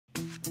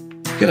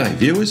G'day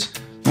viewers,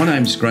 my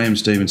name's Graham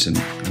Stevenson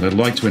and I'd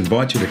like to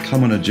invite you to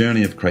come on a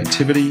journey of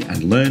creativity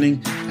and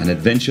learning and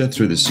adventure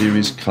through the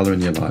series Colour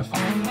in Your Life.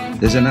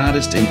 There's an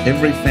artist in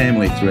every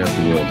family throughout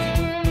the world,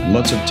 and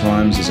lots of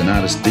times there's an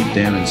artist deep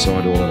down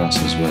inside all of us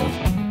as well.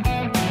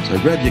 So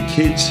grab your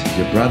kids,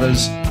 your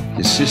brothers,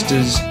 your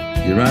sisters,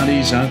 your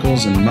aunties,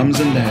 uncles and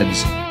mums and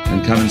dads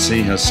and come and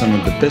see how some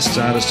of the best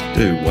artists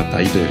do what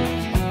they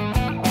do.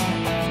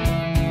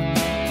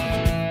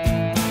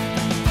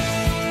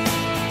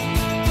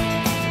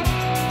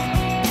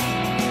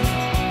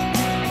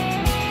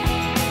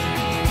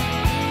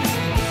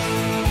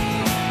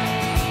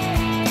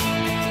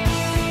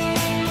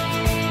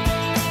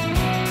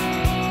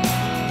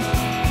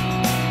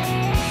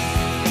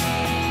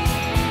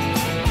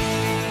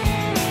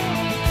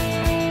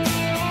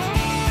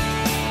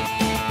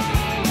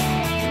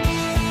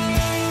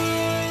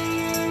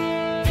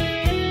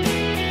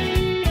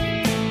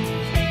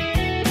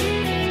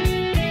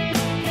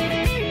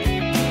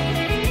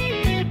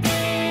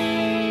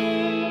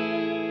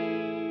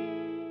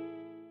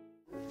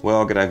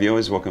 Well, g'day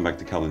viewers, welcome back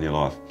to Colour in Your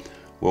Life.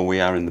 Well, we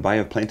are in the Bay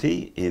of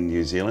Plenty in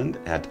New Zealand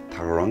at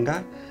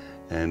Tauranga,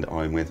 and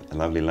I'm with a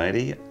lovely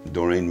lady,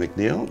 Doreen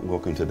McNeill.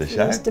 Welcome to the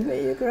show. Nice to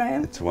meet you,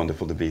 Graham. It's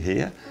wonderful to be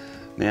here.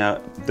 Now,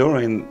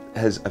 Doreen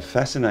has a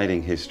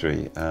fascinating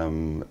history.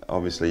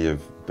 Obviously,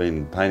 you've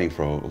been painting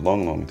for a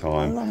long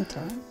time. A long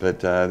time. But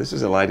this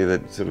is a lady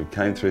that sort of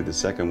came through the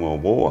Second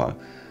World War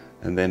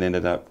and then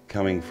ended up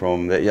coming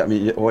from there. Yeah, I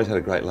mean, you always had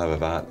a great love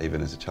of art,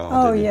 even as a child.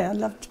 Oh didn't you? yeah, I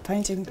loved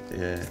painting.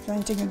 Yeah.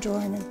 Painting and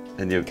drawing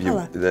and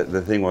colour.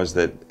 The thing was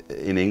that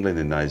in England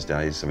in those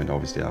days, I mean,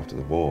 obviously after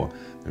the war,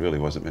 there really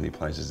wasn't many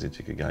places that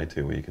you could go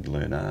to where you could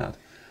learn art.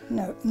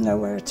 No,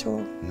 nowhere at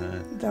all.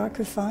 No. That I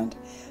could find.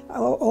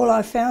 All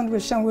I found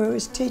was somewhere who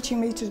was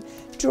teaching me to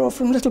draw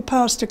from little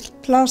plaster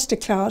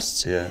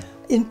casts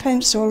in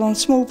pencil on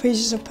small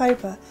pieces of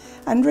paper,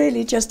 and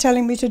really just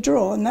telling me to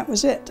draw, and that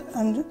was it.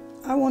 And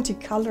I wanted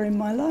colour in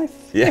my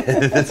life. Yeah,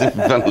 that's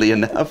funnily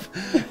enough.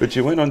 But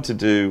you went on to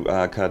do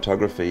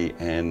cartography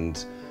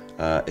and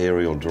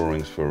aerial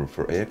drawings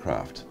for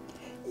aircraft.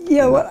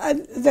 Yeah, well,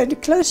 the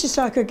closest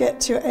I could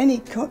get to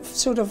any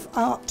sort of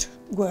art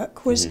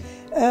work was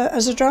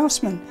as a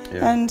draftsman.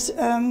 Yeah.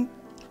 And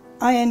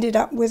I ended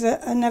up with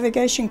a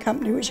navigation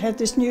company which had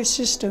this new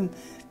system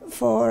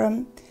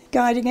for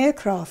guiding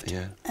aircraft.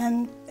 Yeah.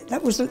 And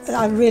that was,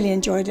 I really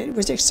enjoyed it. It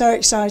was so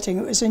exciting.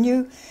 It was a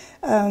new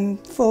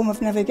form of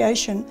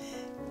navigation,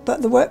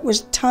 but the work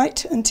was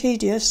tight and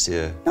tedious.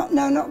 Yeah.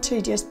 Not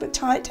tedious, but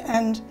tight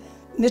and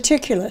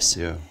meticulous.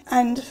 Yeah.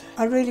 And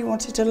I really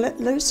wanted to let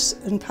loose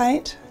and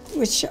paint,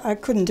 which I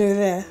couldn't do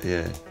there.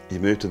 Yeah. You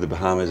moved to the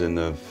Bahamas in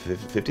the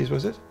 50s,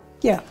 was it?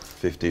 Yeah.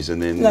 50s, and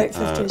then late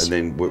 50s.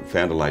 And then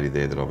found a lady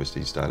there that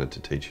obviously started to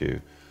teach you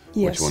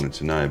what you wanted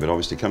to know. But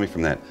obviously coming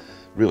from that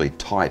really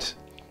tight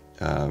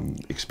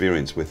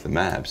experience with the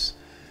maps,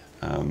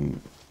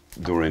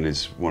 Doreen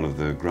is one of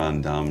the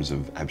grand dames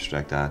of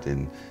abstract art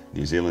in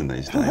New Zealand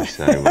these days,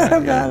 so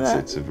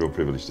it's a real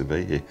privilege to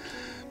be here.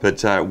 But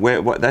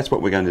that's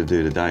what we're going to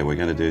do today. We're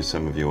going to do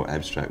some of your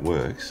abstract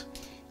works,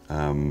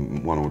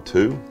 one or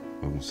two,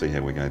 and we'll see how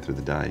we go through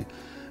the day,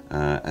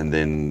 and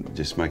then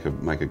just make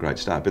a great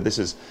start. But this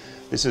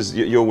is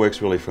your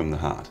work's really from the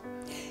heart.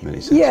 In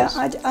many senses. Yeah,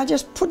 I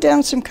just put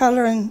down some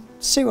colour and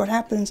see what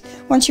happens.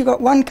 Once you've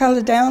got one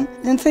colour down,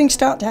 then things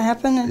start to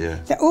happen,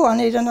 and oh, I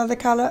need another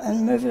colour,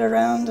 and move it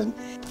around. And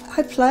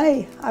I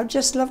play. I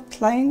just love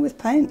playing with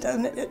paint,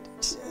 and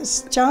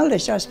it's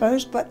childish, I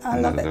suppose, but I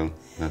love it.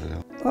 Not at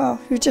all. Well,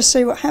 you just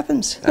see what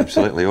happens.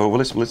 Absolutely. Well,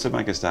 let's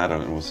make a start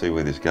on it, and we'll see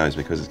where this goes,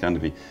 because it's going to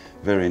be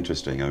very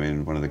interesting. I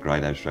mean, one of the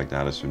great abstract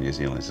artists from New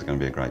Zealand. This is going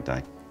to be a great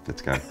day.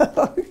 Let's go.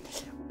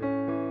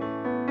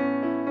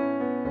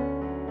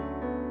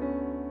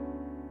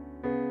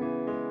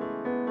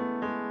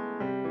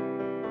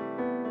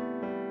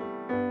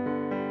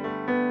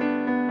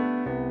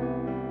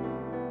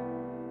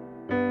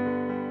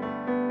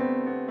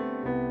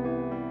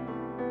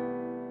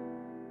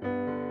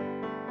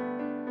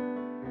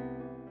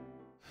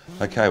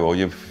 Okay, well,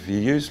 you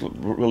use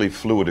really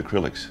fluid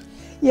acrylics.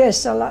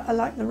 Yes, I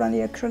like the runny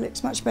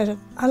acrylics much better.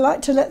 I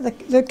like to let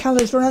the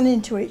colours run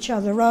into each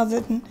other rather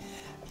than,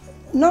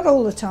 not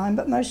all the time,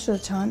 but most of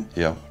the time.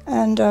 Yeah.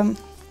 And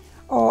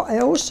I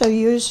also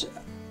use,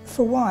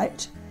 for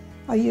white,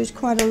 I use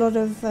quite a lot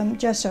of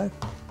gesso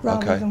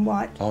rather than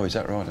white. Oh, is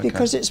that right? Okay.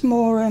 Because it's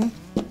more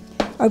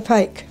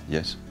opaque.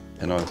 Yes.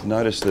 And I've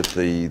noticed that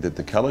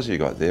the colours you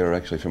got there are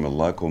actually from a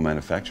local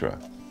manufacturer.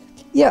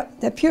 Yeah,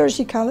 they're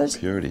Purity colours.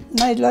 Purity.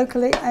 Made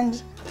locally,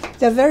 and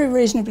they're very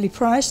reasonably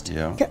priced.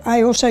 Yeah.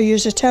 I also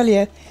use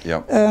Atelier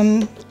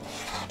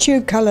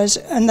tube colours,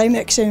 and they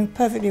mix in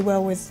perfectly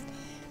well with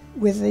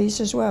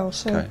these as well.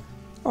 So,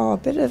 a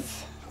bit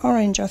of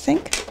orange, I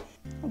think.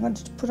 I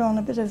wanted to put on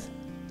a bit of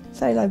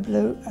phthalo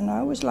blue, and I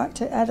always like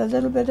to add a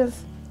little bit of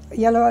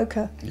yellow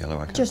ochre. Yellow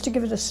ochre. Just to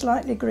give it a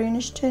slightly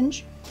greenish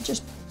tinge.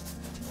 Just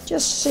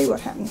see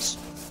what happens.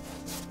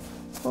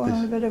 Pour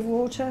on a bit of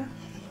water.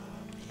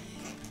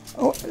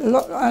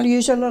 I'll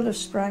use a lot of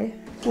spray.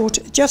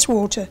 water, just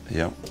water,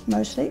 yeah,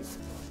 mostly.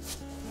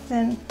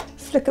 Then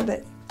flick a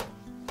bit,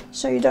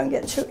 so you don't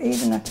get too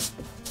even a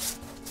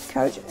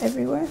coat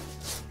everywhere.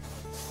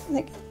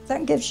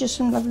 That gives you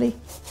some lovely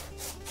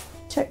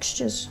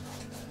textures.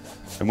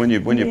 And when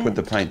you put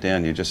the paint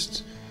down, you're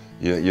just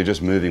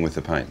moving with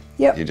the paint.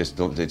 Yep.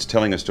 It's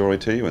telling a story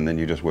to you, and then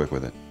you just work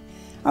with it.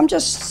 I'm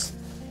just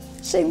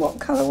seeing what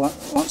colour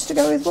wants to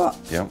go with what.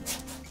 Yeah.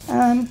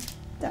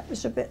 That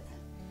was a bit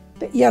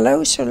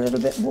yellow, so a little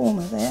bit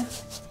warmer there,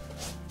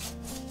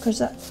 because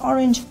that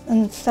orange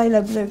and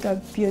phthalo blue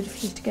go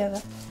beautifully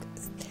together.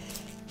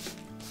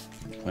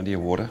 Plenty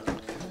of water.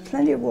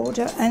 Plenty of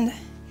water, and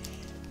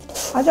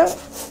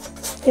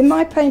in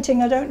my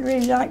painting I don't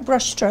really like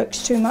brush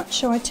strokes too much,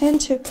 so I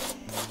tend to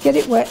get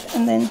it wet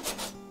and then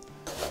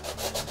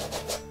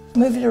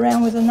move it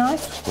around with a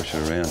knife. Just push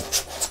it around.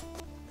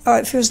 Oh,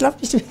 it feels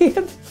lovely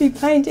to be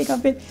painting.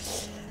 I've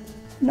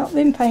not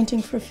been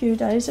painting for a few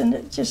days, and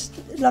it's just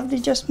lovely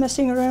just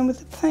messing around with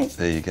the paint.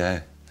 There you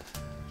go.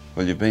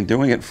 Well, you've been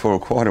doing it for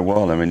quite a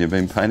while. I mean, you've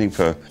been painting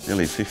for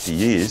nearly 50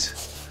 years,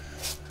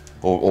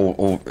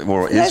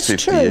 or is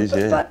 50 years,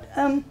 yeah. But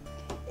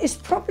it's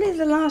probably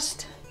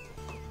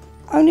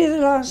only the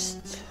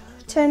last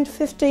 10 to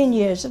 15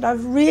 years that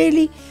I've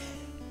really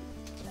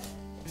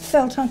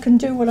felt I can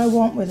do what I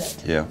want with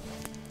it. Yeah.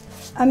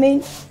 I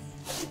mean,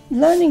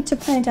 learning to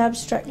paint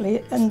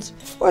abstractly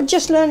or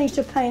just learning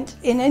to paint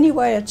in any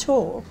way at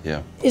all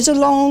is a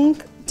long,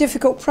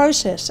 difficult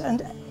process,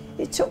 and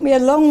it took me a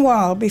long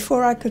while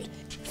before I could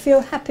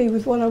feel happy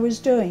with what I was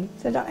doing,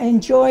 that I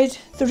enjoyed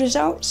the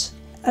results.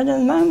 And at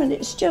the moment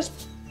it's just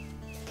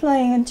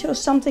playing until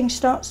something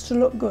starts to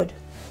look good.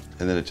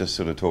 And then it just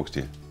sort of talks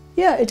to you?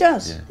 Yeah, it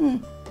does. Yeah. A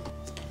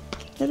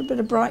little bit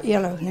of bright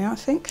yellow now, I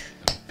think.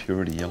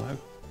 Purity yellow?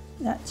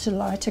 That's a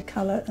lighter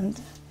colour and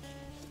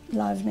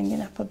livening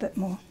it up a bit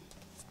more.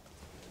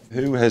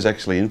 Who has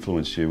actually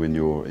influenced you in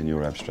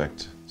your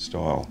abstract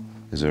style?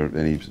 Is there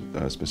any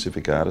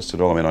specific artist at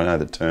all? I mean, I know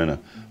that Turner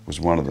was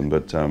one of them,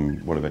 but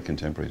what about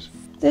contemporaries?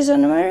 There's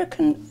an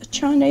American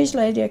Chinese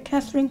lady,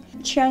 Catherine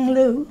Chang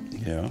Lu,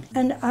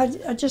 and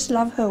I just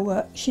love her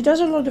work. She does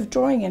a lot of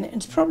drawing in it.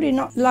 It's probably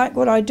not like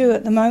what I do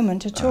at the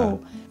moment at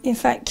all. In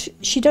fact,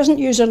 she doesn't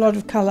use a lot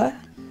of colour.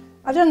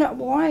 I don't know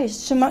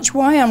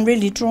why I'm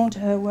really drawn to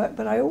her work,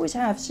 but I always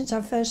have since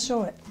I first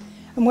saw it.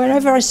 And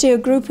whenever I see a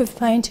group of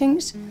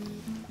paintings,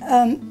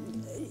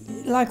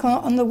 like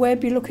on the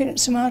web, you're looking at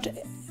some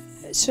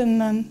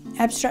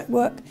abstract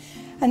work,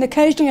 and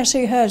occasionally I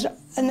see hers,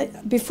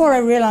 and before I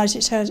realise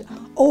it's hers,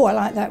 oh, I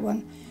like that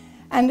one.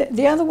 And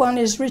the other one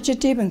is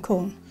Richard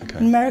Diebenkorn,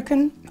 an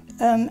American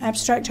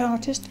abstract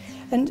artist,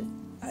 and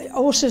I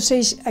also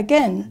see,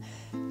 again,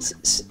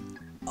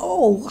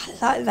 oh,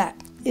 I like that.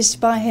 It's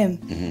by him.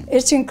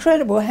 It's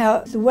incredible how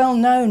the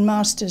well-known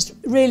masters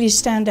really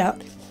stand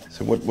out.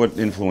 So what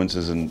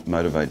influences and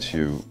motivates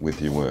you with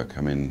your work?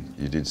 I mean,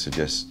 you did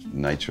suggest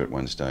nature at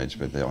one stage,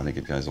 but I think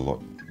it goes a lot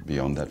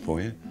beyond that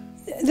for you.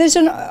 There's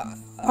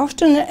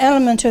often an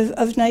element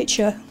of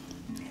nature,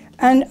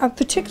 and I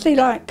particularly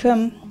like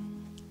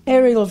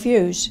aerial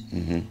views,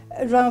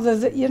 rather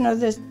than, you know,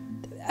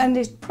 and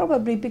it's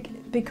probably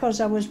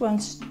because I was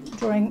once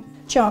drawing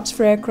charts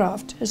for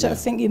aircraft, as I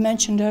think you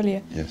mentioned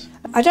earlier. Yes.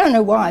 I don't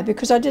know why,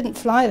 because I didn't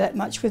fly that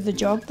much with the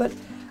job, but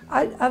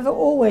I've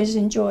always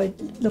enjoyed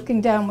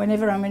looking down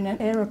whenever I'm in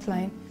an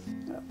aeroplane,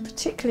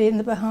 particularly in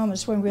the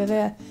Bahamas when we're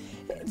there.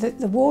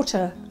 The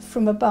water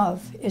from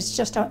above is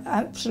just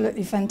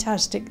absolutely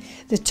fantastic.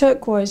 The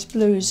turquoise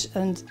blues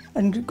and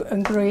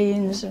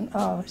greens, and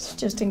oh, it's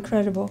just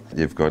incredible.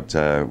 You've got,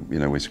 you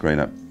know, we screen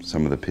up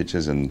some of the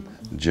pictures, and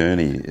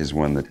Journey is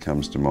one that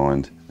comes to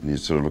mind. And it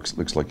sort of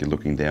looks like you're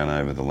looking down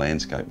over the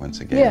landscape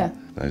once again. Yeah.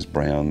 Those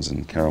browns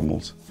and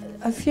caramels.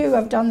 A few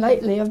I've done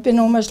lately, I've been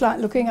almost like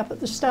looking up at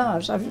the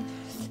stars.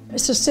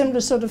 It's a similar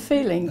sort of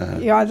feeling.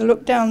 You either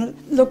look down,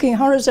 looking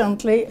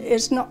horizontally,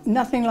 it's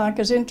nothing like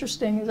as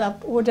interesting as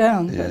up or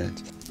down. Yeah.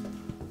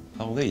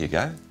 Oh, there you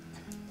go.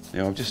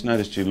 Now, I've just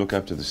noticed you look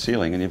up to the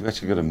ceiling and you've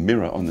actually got a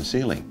mirror on the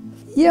ceiling.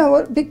 Yeah,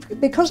 well,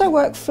 because I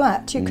work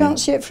flat, you can't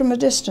see it from a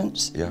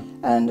distance. Yeah.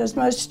 And as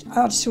most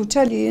artists will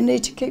tell you, you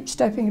need to keep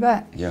stepping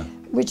back. Yeah.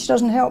 Which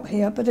doesn't help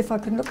here, but if I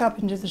can look up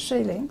into the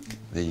ceiling...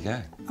 There you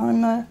go.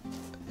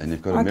 And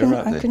you've got a mirror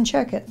up there. I can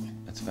check it.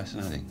 That's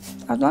fascinating.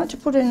 I'd like to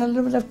put in a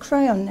little bit of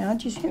crayon now.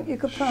 Do you think you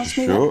could pass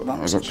me that box of crayons? Sure,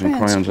 I've got some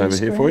crayons over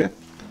here for you.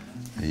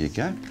 There you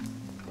go.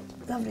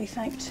 Lovely,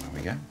 thanks. There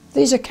we go.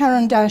 These are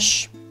Caran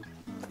d'Ache,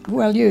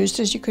 well used,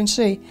 as you can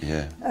see.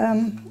 Yeah.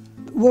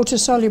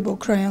 Water-soluble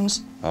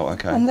crayons. Oh,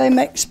 okay. And they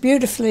mix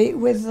beautifully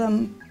with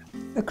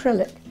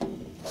acrylic.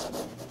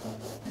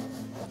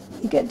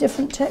 You get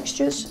different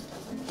textures.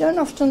 Don't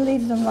often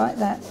leave them like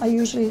that. I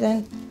usually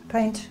then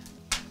paint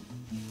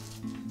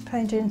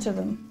into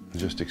them.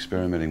 Just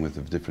experimenting with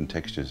the different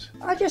textures.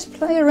 I just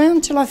play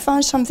around till I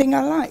find something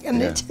I like,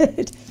 and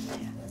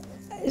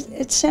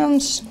it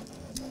sounds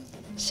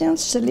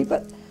silly,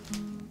 but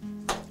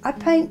I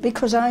paint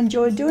because I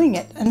enjoy doing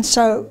it, and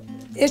so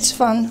it's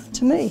fun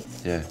to me.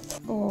 Yeah.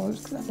 Oh,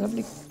 look at that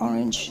lovely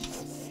orange.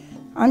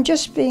 I'm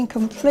just being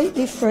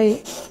completely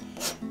free.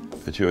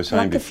 But you were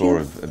saying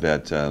before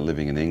about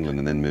living in England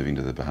and then moving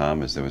to the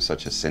Bahamas, there was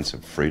such a sense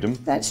of freedom.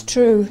 That's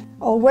true.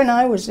 Or when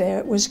I was there,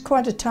 it was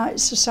quite a tight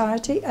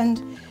society,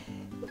 and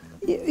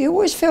you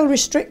always feel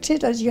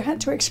restricted, as you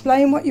had to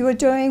explain what you were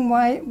doing,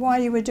 why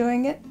you were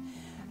doing it.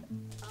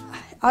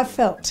 I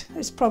felt,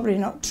 it's probably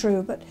not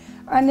true, but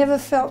I never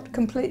felt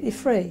completely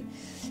free.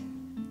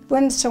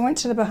 Once I went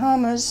to the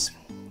Bahamas,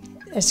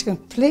 it's a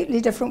completely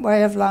different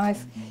way of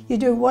life. You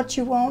do what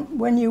you want,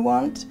 when you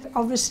want.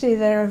 Obviously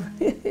there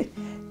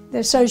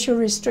are social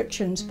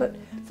restrictions, but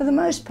for the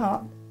most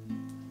part,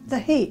 the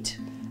heat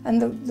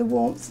and the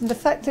warmth and the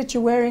fact that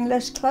you're wearing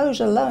less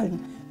clothes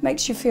alone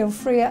makes you feel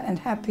freer and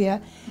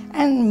happier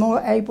and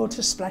more able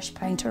to splash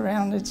paint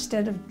around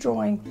instead of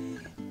drawing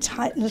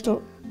tight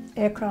little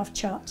aircraft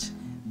charts.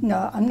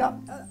 No, I'm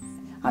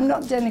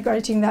not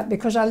denigrating that,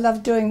 because I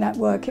love doing that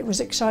work. It was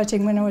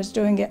exciting when I was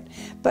doing it,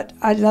 but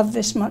I love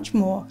this much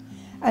more.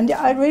 And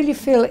I really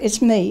feel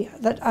it's me,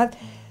 that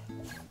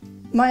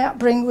my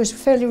upbringing was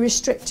fairly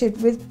restricted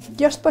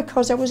just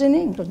because I was in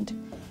England.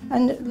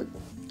 And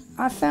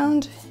I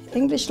found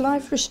English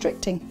life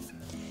restricting.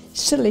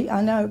 Silly,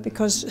 I know,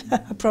 because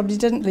I probably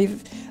didn't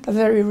live a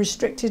very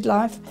restricted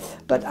life,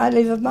 but I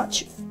live a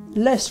much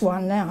less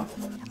one now.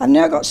 I've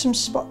now got some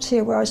spots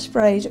here where I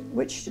sprayed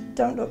which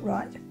don't look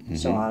right,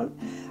 so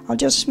I'll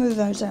just smooth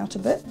those out a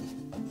bit.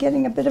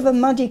 Getting a bit of a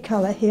muddy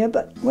colour here,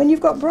 but when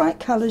you've got bright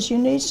colours you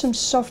need some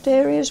soft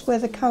areas where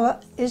the colour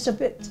is a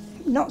bit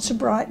not so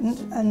bright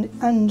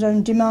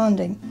and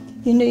demanding.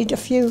 You need a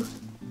few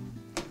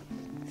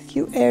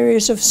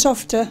areas of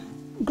softer,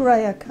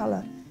 greyer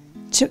colour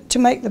to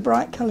make the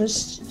bright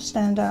colours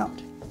stand out.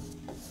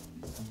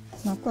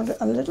 And I've got it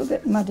a little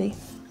bit muddy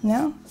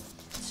now,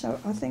 so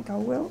I think I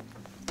will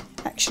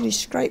actually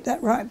scrape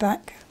that right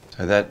back.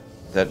 So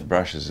that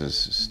brush is as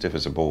stiff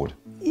as a board?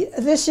 Yeah,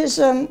 this is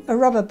a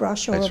rubber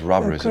brush, or it's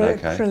rubber, is it?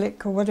 Okay.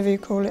 Acrylic, or whatever you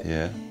call it.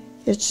 Yeah.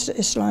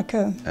 It's like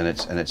a... And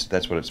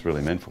that's what it's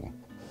really meant for?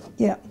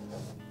 Yeah,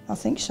 I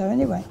think so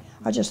anyway.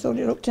 I just thought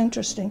it looked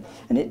interesting.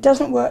 And it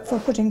doesn't work for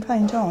putting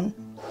paint on,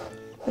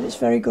 but it's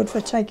very good for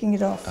taking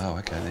it off. Oh,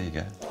 okay, there you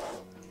go.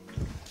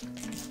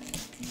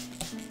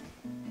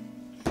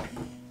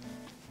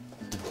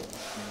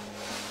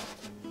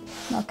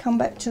 And I'll come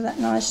back to that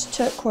nice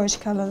turquoise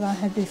colour that I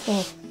had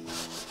before,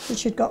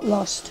 which had got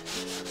lost.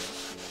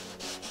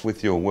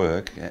 With your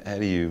work, how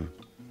do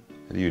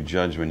you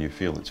judge when you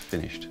feel it's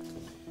finished?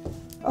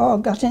 Oh,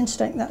 gut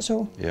instinct, that's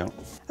all. Yeah.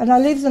 And I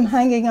leave them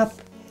hanging up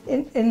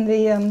in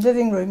the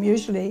living room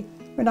usually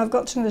when I've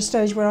got to the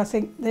stage where I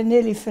think they're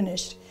nearly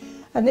finished.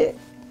 And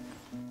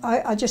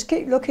I just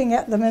keep looking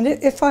at them, and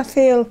if I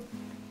feel,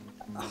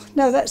 oh,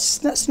 no,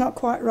 that's not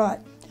quite right,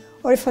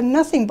 or if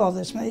nothing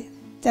bothers me,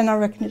 then I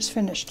reckon it's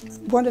finished.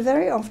 What I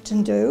very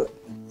often do,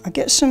 I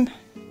get some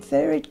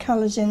varied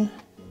colours in,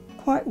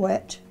 quite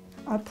wet.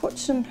 I put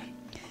some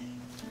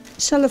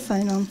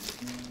cellophane on.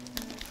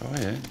 Oh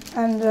yeah.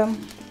 And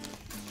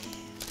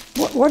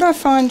what I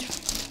find,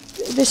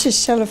 this is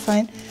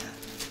cellophane,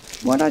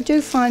 what I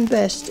do find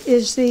best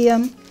is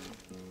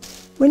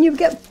when you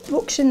get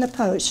books in the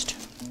post.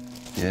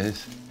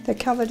 Yes. They're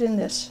covered in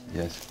this.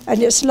 Yes.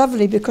 And it's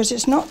lovely because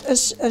it's not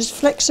as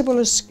flexible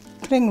as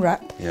cling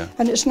wrap, yeah,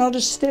 and it's not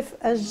as stiff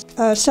as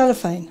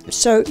cellophane.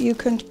 So you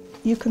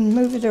can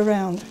move it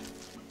around.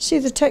 See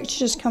the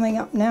texture's coming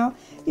up now.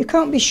 You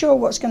can't be sure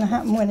what's going to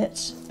happen when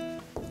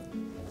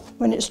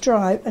it's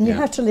dry, and you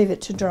have to leave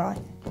it to dry.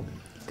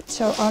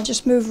 So I'll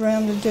just move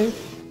around and do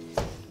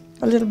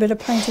a little bit of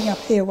painting up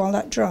here while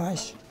that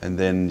dries. And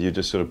then you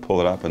just sort of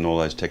pull it up and all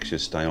those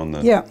textures stay on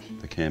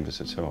the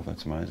canvas itself.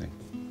 That's amazing.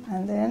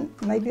 And then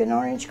maybe an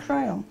orange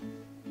crayon.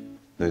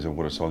 These are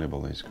water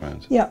soluble, these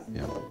crayons? Yeah.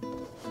 Yeah.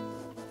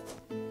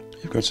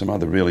 You've got some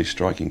other really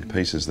striking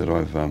pieces that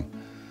I've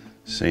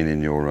seen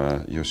in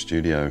your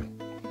studio.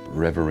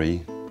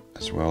 Reverie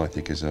as well, I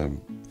think, is a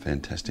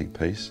fantastic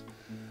piece.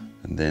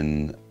 And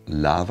then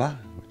Lava,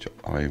 which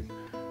I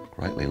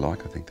greatly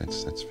like. I think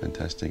that's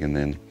fantastic. And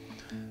then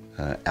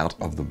Out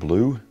of the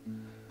Blue.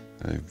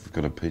 We've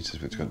got a piece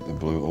that's got the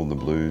blue, all the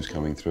blues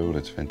coming through it.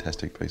 It's a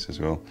fantastic piece as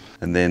well.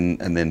 And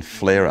then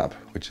Flare Up,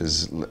 which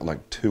is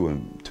like two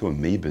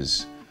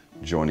amoebas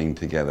joining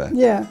together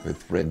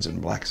with reds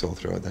and blacks all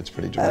through it. That's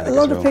pretty dramatic. A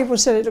lot of people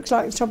said it looks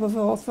like the top of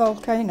a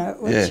volcano,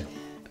 which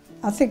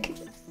I think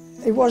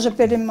it was a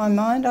bit in my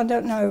mind. I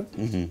don't know,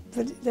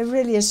 but there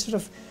really is sort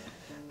of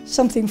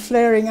something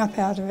flaring up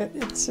out of it.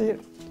 It's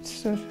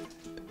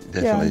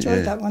yeah, I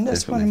enjoyed that one.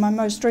 That's one of my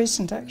most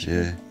recent, actually.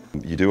 Yeah.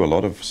 You do a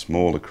lot of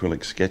small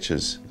acrylic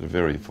sketches that are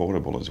very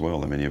affordable as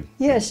well. I mean,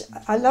 yes,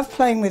 I love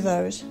playing with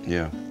those.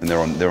 Yeah, and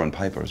they're on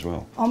paper as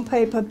well. On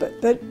paper,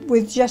 but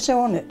with gesso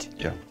on it.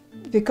 Yeah.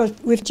 Because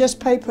with just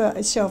paper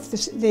itself,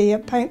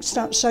 the paint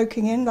starts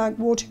soaking in like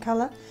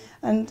watercolour,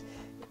 and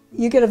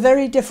you get a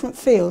very different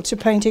feel to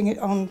painting it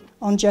on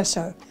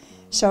gesso.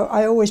 So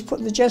I always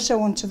put the gesso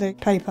onto the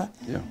paper.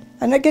 Yeah.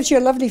 And that gives you a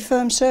lovely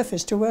firm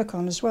surface to work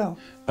on as well.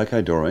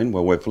 Okay, Doreen,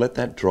 well, we've let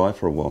that dry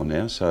for a while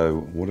now,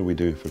 so what do we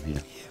do from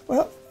here?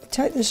 Well,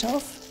 take this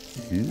off.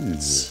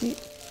 See,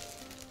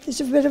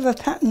 there's a bit of a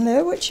pattern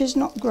there, which is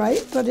not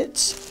great, but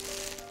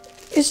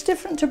it's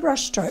different to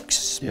brush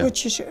strokes,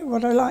 which is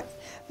what I like.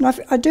 And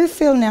I do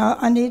feel now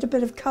I need a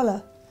bit of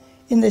colour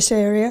in this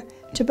area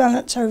to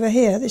balance over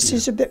here. This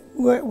is a bit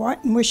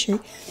white and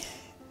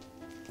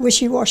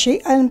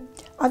wishy-washy, and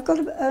I've got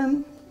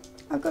a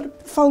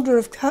folder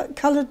of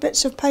coloured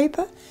bits of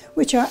paper,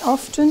 which I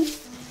often,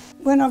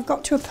 when I've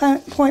got to a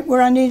point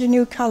where I need a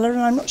new colour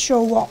and I'm not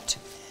sure what,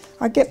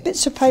 I get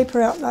bits of paper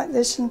out like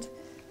this and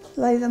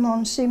lay them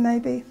on, see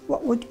maybe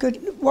what would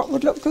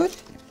look good.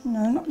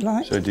 No, not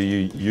like. So do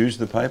you use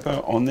the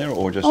paper on there,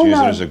 or just use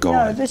it as a guide?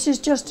 No, this is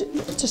just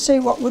to see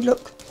what would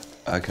look.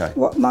 Okay.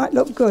 What might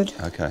look good.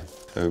 Okay.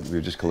 So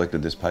you've just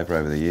collected this paper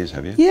over the years,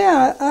 have you?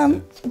 Yeah.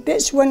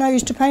 Bits when I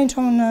used to paint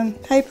on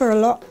paper a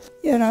lot.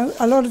 You know,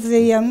 a lot of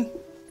the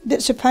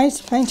bits of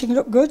painting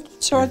look good,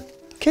 so I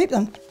keep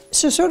them.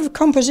 It's a sort of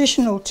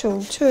compositional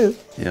tool too.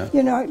 Yeah.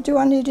 You know, do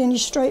I need any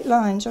straight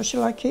lines, or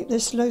shall I keep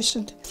this loose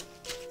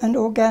and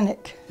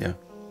organic? Yeah.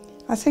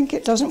 I think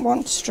it doesn't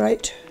want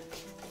straight.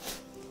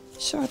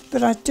 So,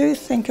 but I do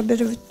think a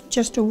bit of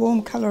just a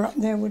warm colour up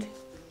there would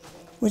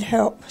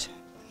help.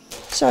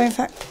 So in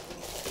fact,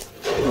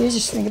 the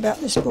easiest thing about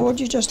this board,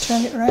 you just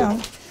turn it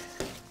around,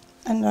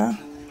 and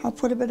I'll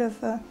put a bit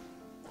of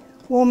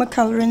warmer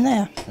colour in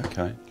there.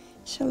 Okay.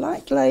 So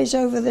light glaze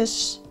over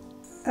this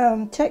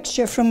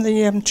texture from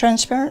the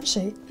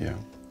transparency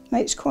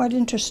makes quite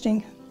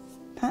interesting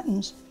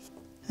patterns.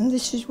 And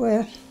this is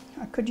where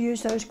I could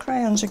use those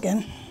crayons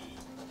again.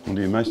 And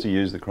do you mostly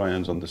use the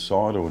crayons on the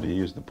side, or do you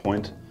use the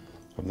point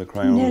of the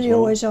crayon Nearly as well?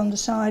 always on the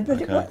side,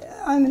 but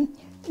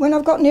when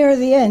I've got nearer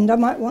the end I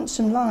might want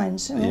some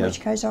lines, in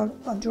which case I'll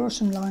draw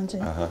some lines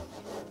in.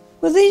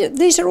 Well,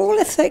 these are all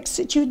effects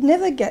that you'd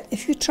never get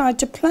if you tried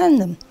to plan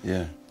them.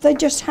 Yeah. They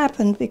just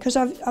happened because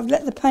I've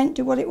let the paint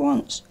do what it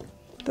wants.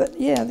 But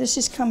yeah, this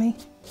is coming.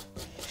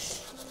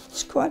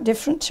 It's quite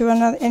different to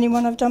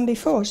anyone I've done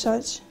before, so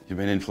it's... You've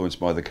been influenced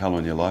by the colour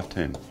in your life,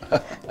 Tim.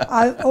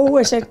 I've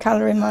always had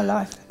colour in my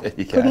life.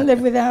 Couldn't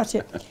live without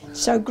it.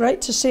 So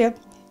great to see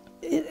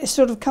it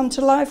sort of come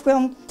to life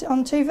on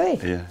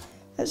TV. Yeah.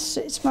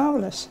 It's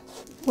marvellous.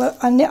 Well,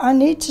 I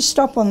need to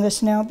stop on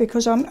this now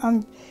because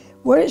I'm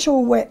where it's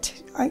all wet.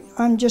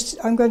 I'm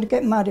going to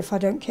get mud if I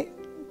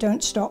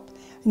don't stop.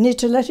 I need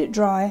to let it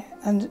dry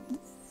and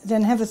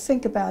then have a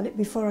think about it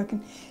before I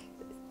can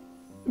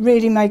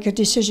really make a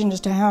decision as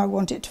to how I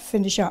want it to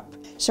finish up.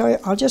 So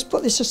I'll just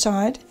put this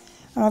aside,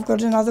 and I've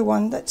got another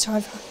one that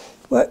I've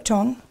worked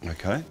on.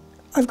 Okay.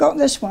 I've got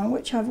this one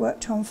which I've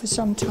worked on for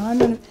some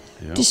time and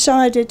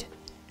decided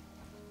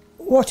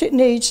what it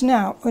needs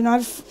now, and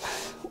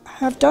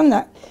have done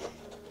that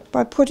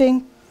by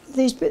putting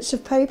these bits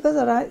of paper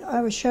that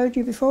I showed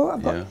you before.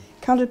 I've got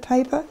coloured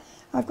paper.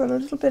 I've got a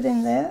little bit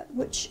in there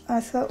which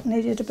I felt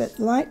needed a bit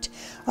light.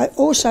 I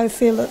also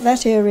feel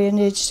that area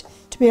needs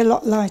to be a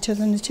lot lighter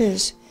than it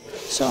is.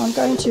 So I'm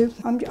going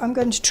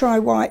to try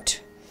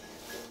white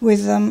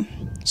with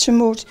some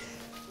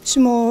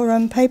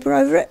more paper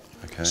over it,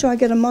 so I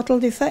get a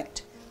mottled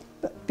effect.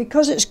 But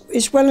because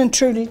it's well and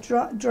truly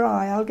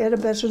dry, I'll get a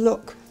better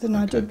look than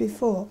I did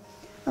before.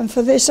 And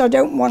for this, I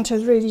don't want a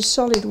really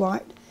solid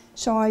white,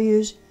 so I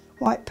use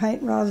white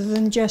paint rather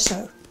than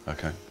gesso.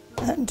 Okay.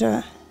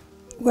 And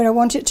when I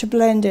want it to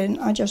blend in,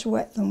 I just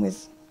wet them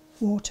with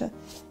water,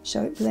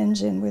 so it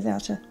blends in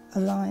without a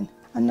line.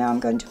 And now I'm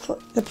going to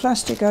put the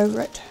plastic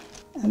over it.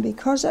 And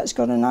because that's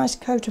got a nice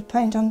coat of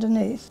paint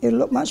underneath, it'll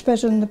look much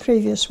better than the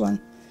previous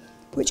one,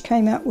 which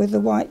came out with the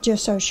white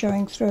gesso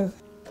showing through.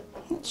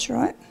 That's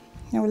right.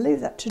 Now we'll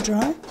leave that to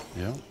dry.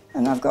 Yeah.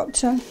 And I've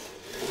got,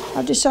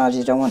 I've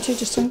decided I wanted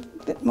just a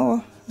bit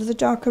more of the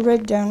darker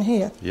red down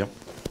here. Yep.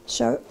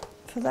 So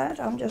for that,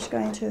 I'm just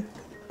going to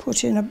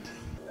put in a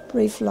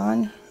brief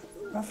line,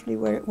 roughly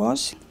where it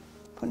was,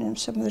 put in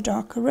some of the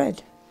darker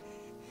red.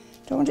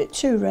 Don't want it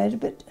too red,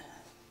 but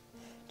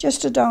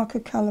just a darker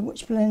colour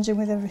which blends in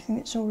with everything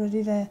that's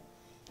already there.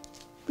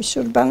 Which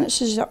sort of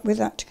balances up with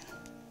that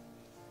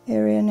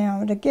area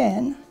now. And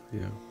again,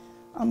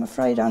 I'm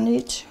afraid I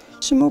need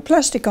some more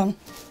plastic on.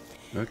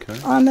 Okay.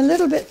 I'm a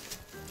little bit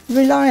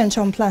reliant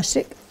on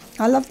plastic.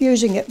 I love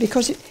using it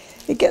because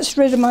it gets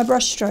rid of my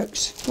brush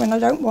strokes when I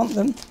don't want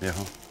them. Yeah.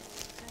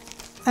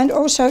 And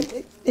also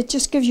it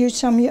just gives you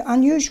some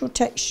unusual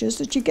textures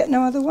that you get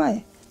no other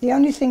way. The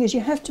only thing is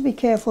you have to be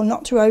careful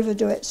not to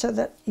overdo it so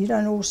that you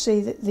don't all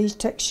see these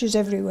textures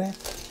everywhere.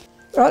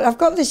 Right, I've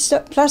got this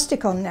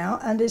plastic on now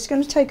and it's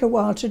going to take a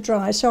while to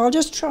dry, so I'll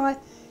just try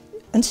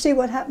and see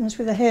what happens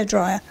with a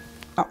hairdryer.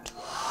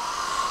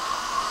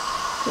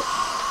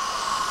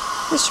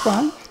 This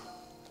one.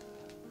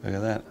 Look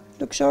at that.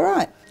 Looks all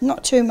right.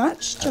 Not too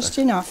much, just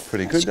enough.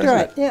 Pretty good,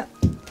 doesn't it? Yeah.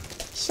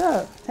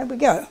 So, there we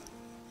go.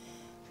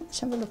 Let's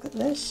have a look at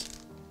this.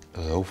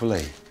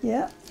 Lovely.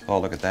 Yeah. Oh,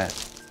 look at that.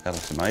 That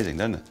looks amazing,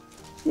 doesn't it?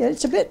 Yeah,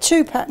 it's a bit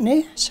too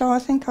patterny, so I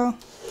think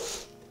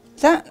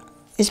that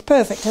is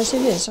perfect as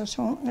it is, so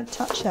I'm not going to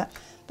touch that.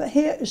 But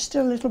here it's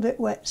still a little bit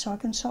wet, so I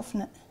can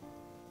soften it.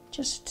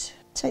 Just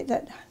take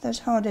those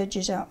hard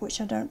edges out,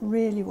 which I don't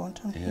really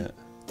want on here.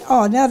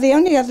 Oh, now the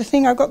only other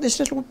thing, I've got this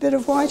little bit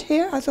of white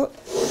here. I thought,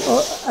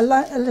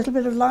 a little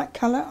bit of light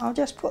colour, I'll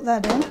just put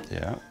that in.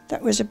 Yeah.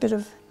 That was a bit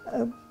of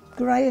a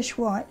greyish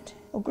white,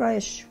 or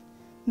greyish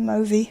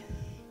mauvey.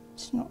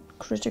 It's not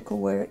critical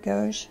where it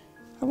goes.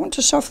 I want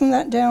to soften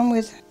that down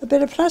with a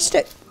bit of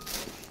plastic.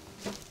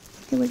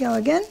 Here we go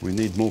again. We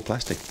need more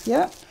plastic.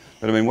 Yeah.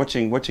 But I mean,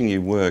 watching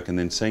you work and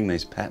then seeing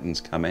these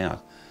patterns come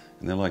out,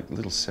 and they're like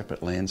little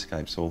separate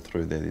landscapes all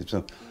through there.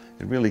 So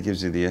it really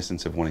gives you the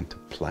essence of wanting to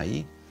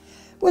play.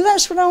 Well,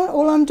 that's what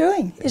all I'm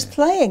doing, is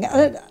playing.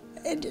 I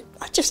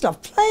just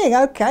love playing,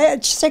 okay.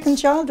 It's second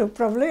childhood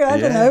probably, I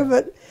don't know,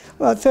 but,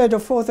 well, third or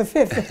fourth or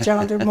fifth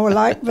childhood more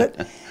like,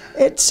 but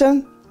it's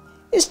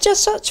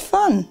just such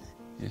fun.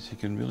 Yes, you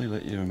can really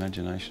let your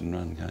imagination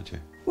run, can't you?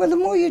 Well, the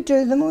more you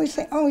do, the more you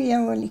think, oh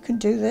yeah, well, you can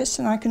do this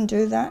and I can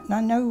do that and I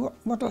know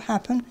what'll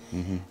happen.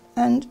 Mm-hmm.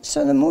 And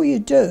so the more you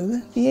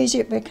do, the easier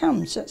it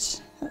becomes.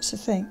 That's the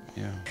thing.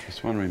 Yeah,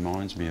 this one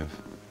reminds me of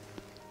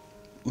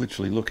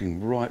literally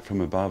looking right from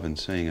above and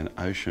seeing an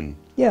ocean.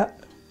 Yeah.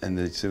 And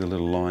you see the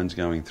little lines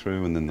going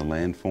through, and then the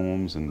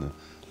landforms and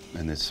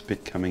the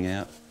spit coming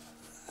out.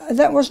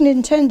 That wasn't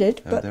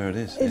intended, but there it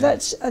is. Yeah.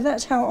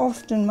 That's how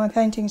often my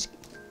paintings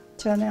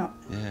turn out.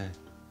 Yeah.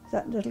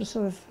 That little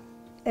sort of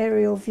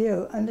aerial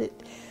view, and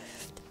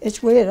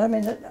it's weird. I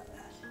mean,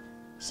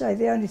 say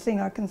the only thing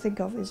I can think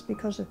of is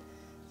because of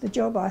the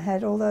job I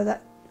had, although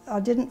that I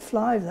didn't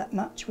fly that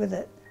much with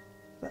it.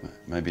 But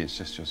maybe it's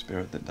just your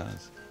spirit that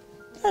does.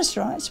 That's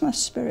right, it's my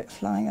spirit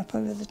flying up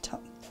over the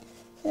top.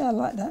 Yeah, I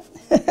like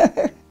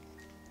that.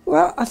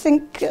 Well, I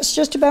think it's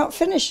just about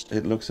finished.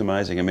 It looks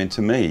amazing. I mean,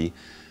 to me,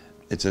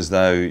 it's as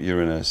though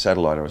you're in a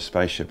satellite or a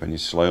spaceship and you're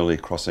slowly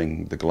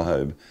crossing the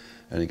globe,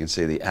 and you can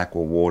see the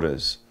aqua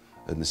waters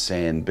and the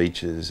sand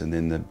beaches and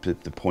then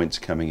the points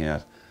coming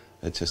out.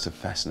 It's just a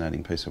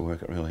fascinating piece of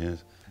work, it really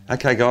is.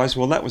 Okay guys,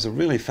 well that was a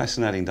really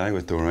fascinating day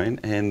with Doreen,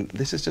 and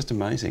this is just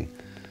amazing.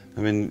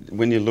 I mean,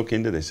 when you look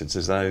into this, it's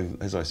as though,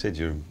 as I said,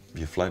 you're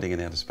floating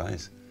in outer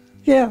space.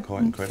 Yeah,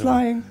 quite incredible.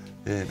 Flying.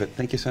 Yeah, but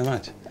thank you so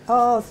much.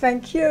 Oh,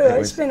 thank you.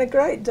 It's been a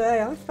great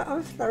day.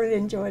 I've thoroughly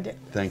enjoyed it.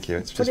 Thank you.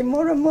 It's putting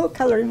more and more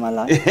colour in my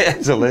life. Yeah,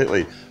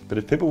 absolutely. But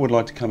if people would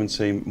like to come and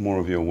see more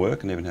of your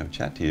work and even have a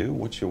chat to you,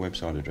 what's your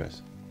website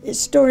address?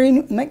 It's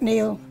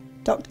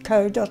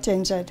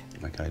doreenmcneill.co.nz.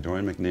 Okay,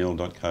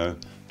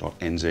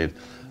 doreenmcneill.co.nz.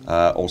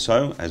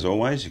 Also, as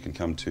always, you can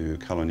come to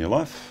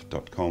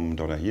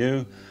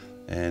colorinyourlife.com.au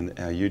and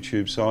our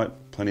YouTube site,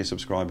 plenty of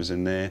subscribers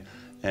in there,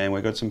 and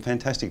we've got some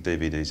fantastic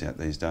DVDs out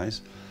these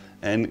days.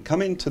 And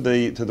come into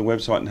the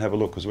website and have a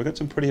look, because we've got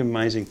some pretty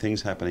amazing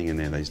things happening in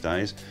there these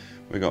days.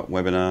 We've got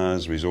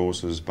webinars,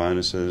 resources,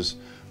 bonuses.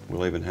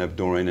 We'll even have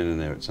Doreen in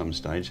there at some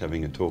stage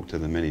having a talk to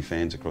the many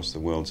fans across the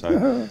world,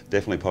 so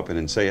definitely pop in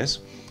and see us.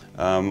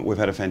 We've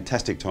had a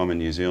fantastic time in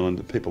New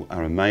Zealand. People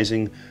are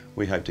amazing.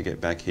 We hope to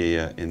get back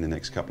here in the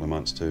next couple of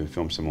months to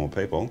film some more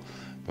people.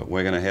 But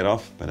we're going to head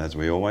off. But as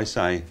we always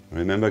say,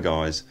 remember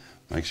guys,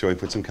 make sure you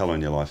put some colour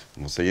in your life.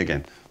 And we'll see you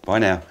again. Bye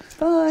now.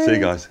 Bye. See you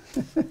guys.